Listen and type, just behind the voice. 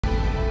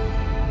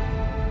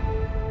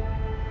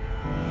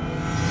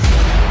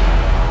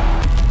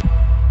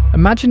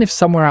Imagine if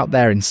somewhere out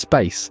there in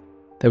space,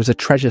 there was a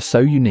treasure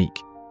so unique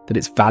that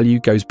its value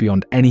goes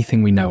beyond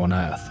anything we know on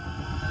Earth.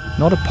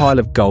 Not a pile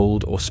of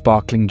gold or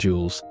sparkling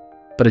jewels,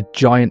 but a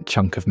giant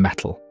chunk of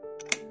metal,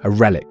 a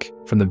relic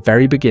from the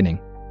very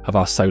beginning of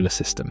our solar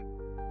system.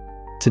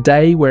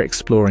 Today we're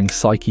exploring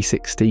Psyche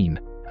 16,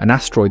 an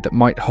asteroid that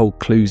might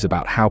hold clues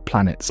about how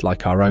planets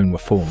like our own were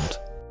formed.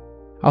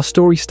 Our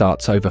story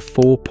starts over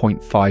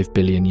 4.5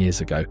 billion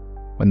years ago,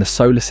 when the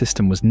solar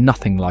system was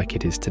nothing like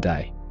it is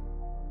today.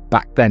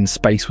 Back then,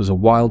 space was a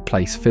wild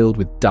place filled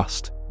with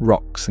dust,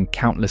 rocks, and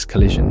countless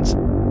collisions.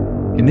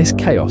 In this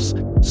chaos,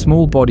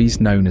 small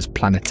bodies known as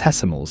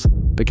planetesimals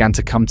began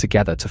to come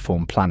together to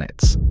form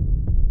planets.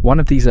 One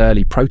of these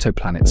early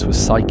protoplanets was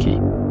Psyche.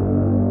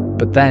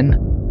 But then,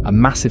 a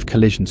massive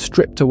collision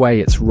stripped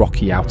away its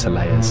rocky outer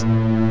layers,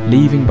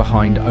 leaving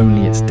behind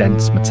only its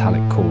dense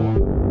metallic core.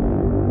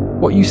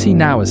 What you see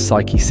now as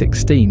Psyche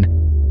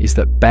 16 is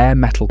that bare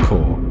metal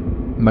core,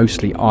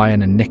 mostly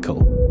iron and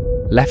nickel,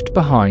 left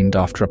behind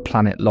after a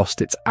planet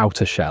lost its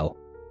outer shell.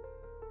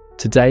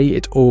 Today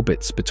it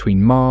orbits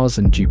between Mars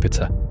and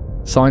Jupiter.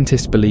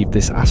 Scientists believe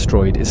this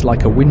asteroid is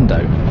like a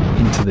window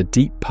into the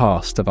deep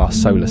past of our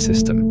solar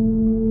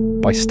system.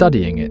 By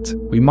studying it,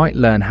 we might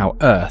learn how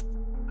Earth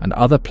and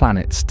other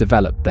planets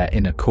developed their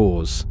inner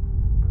cores.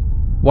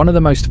 One of the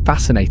most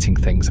fascinating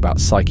things about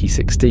Psyche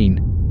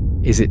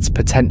 16 is its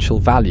potential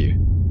value.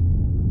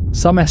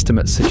 Some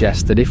estimates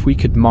suggest that if we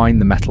could mine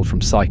the metal from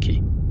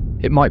Psyche,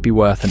 it might be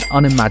worth an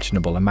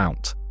unimaginable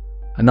amount,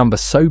 a number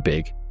so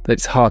big that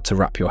it's hard to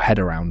wrap your head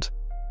around.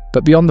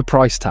 But beyond the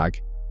price tag,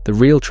 the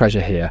real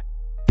treasure here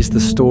is the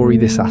story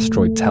this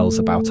asteroid tells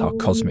about our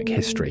cosmic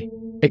history.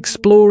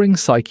 Exploring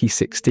Psyche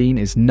 16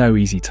 is no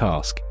easy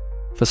task.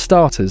 For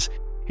starters,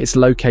 it's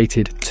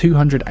located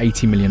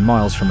 280 million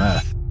miles from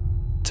Earth.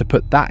 To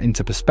put that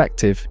into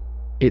perspective,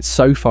 it's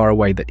so far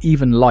away that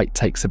even light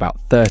takes about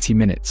 30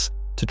 minutes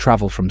to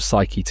travel from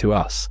Psyche to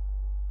us.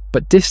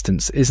 But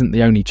distance isn't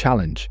the only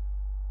challenge.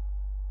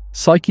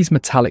 Psyche's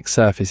metallic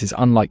surface is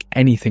unlike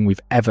anything we've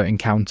ever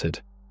encountered.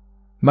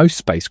 Most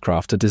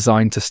spacecraft are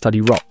designed to study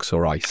rocks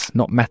or ice,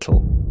 not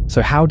metal.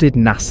 So how did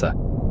NASA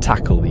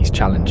tackle these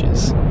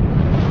challenges?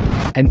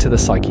 Enter the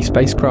Psyche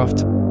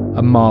spacecraft,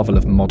 a marvel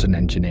of modern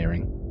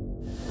engineering.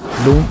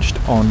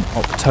 Launched on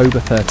October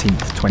 13,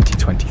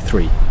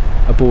 2023,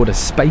 aboard a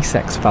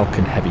SpaceX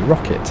Falcon Heavy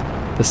rocket,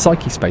 the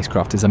Psyche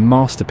spacecraft is a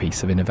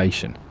masterpiece of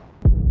innovation.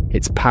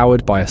 It's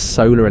powered by a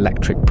solar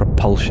electric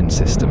propulsion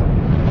system,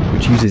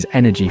 which uses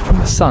energy from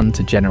the sun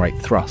to generate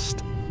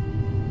thrust.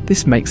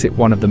 This makes it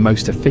one of the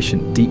most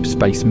efficient deep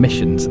space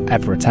missions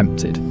ever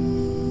attempted.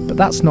 But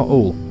that's not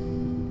all.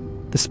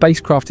 The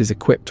spacecraft is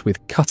equipped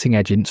with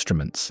cutting-edge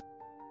instruments,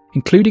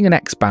 including an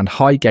X-band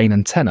high-gain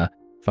antenna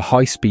for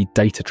high-speed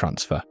data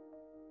transfer,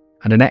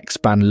 and an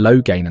X-band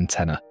low-gain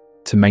antenna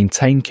to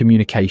maintain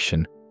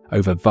communication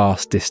over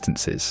vast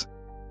distances.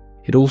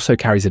 It also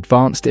carries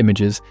advanced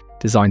images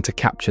designed to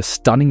capture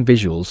stunning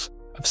visuals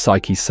of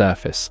Psyche's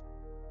surface,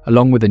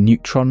 along with a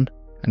neutron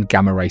and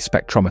gamma-ray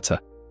spectrometer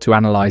to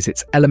analyze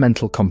its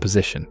elemental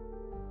composition.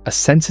 A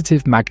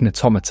sensitive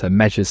magnetometer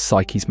measures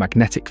Psyche's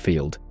magnetic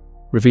field,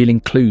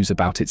 revealing clues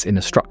about its inner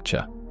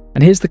structure.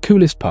 And here's the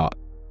coolest part.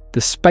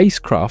 The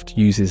spacecraft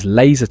uses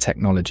laser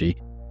technology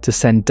to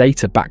send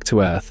data back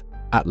to Earth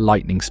at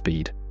lightning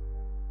speed.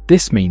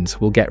 This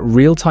means we'll get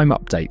real-time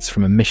updates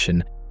from a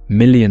mission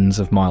millions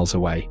of miles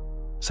away.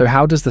 So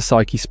how does the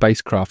Psyche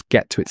spacecraft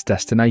get to its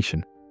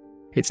destination?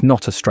 It's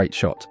not a straight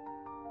shot.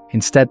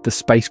 Instead, the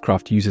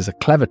spacecraft uses a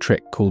clever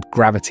trick called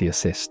gravity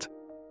assist.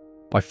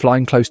 By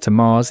flying close to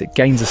Mars, it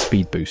gains a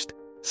speed boost,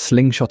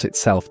 slingshot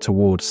itself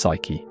towards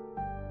Psyche.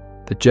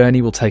 The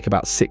journey will take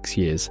about 6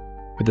 years,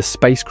 with the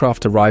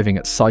spacecraft arriving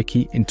at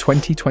Psyche in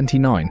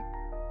 2029.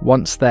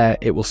 Once there,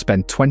 it will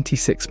spend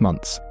 26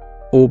 months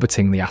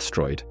orbiting the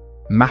asteroid,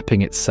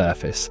 mapping its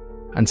surface,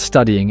 and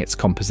studying its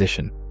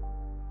composition.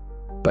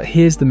 But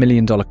here's the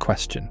million-dollar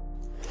question.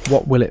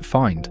 What will it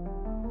find?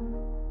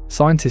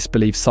 Scientists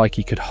believe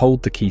Psyche could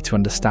hold the key to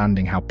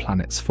understanding how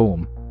planets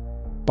form.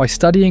 By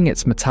studying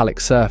its metallic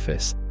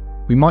surface,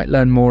 we might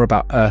learn more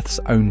about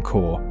Earth's own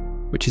core,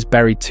 which is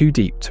buried too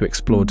deep to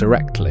explore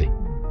directly.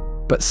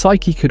 But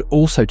Psyche could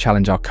also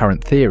challenge our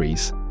current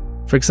theories.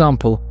 For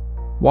example,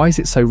 why is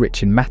it so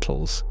rich in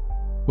metals?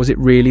 Was it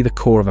really the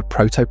core of a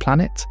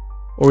protoplanet?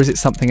 Or is it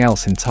something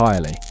else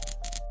entirely?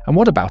 And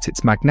what about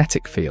its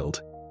magnetic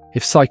field?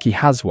 If Psyche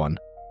has one,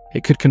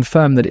 it could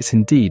confirm that it's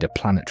indeed a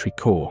planetary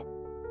core.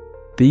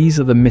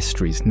 These are the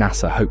mysteries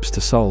NASA hopes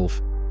to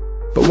solve.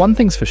 But one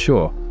thing's for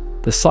sure,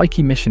 the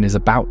Psyche mission is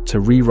about to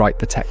rewrite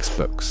the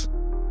textbooks.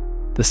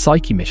 The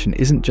Psyche mission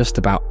isn't just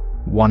about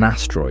one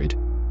asteroid,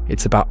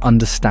 it's about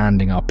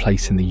understanding our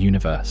place in the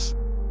universe.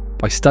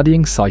 By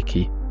studying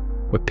Psyche,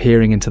 we're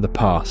peering into the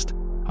past,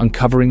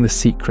 uncovering the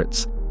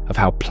secrets of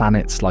how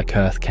planets like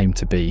Earth came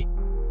to be.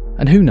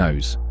 And who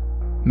knows,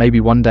 maybe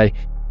one day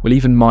we'll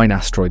even mine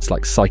asteroids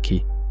like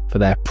Psyche for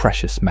their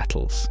precious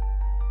metals.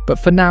 But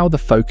for now, the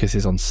focus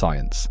is on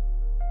science.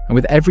 And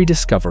with every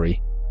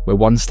discovery, we're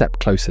one step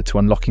closer to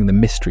unlocking the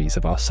mysteries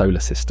of our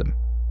solar system.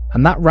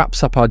 And that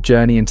wraps up our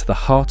journey into the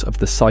heart of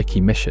the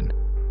Psyche Mission.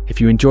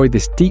 If you enjoyed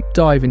this deep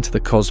dive into the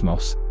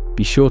cosmos,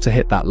 be sure to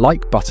hit that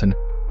like button,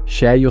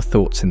 share your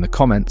thoughts in the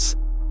comments,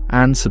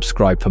 and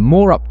subscribe for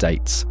more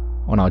updates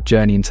on our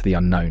journey into the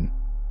unknown.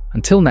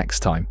 Until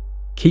next time,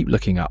 keep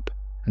looking up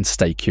and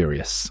stay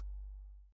curious.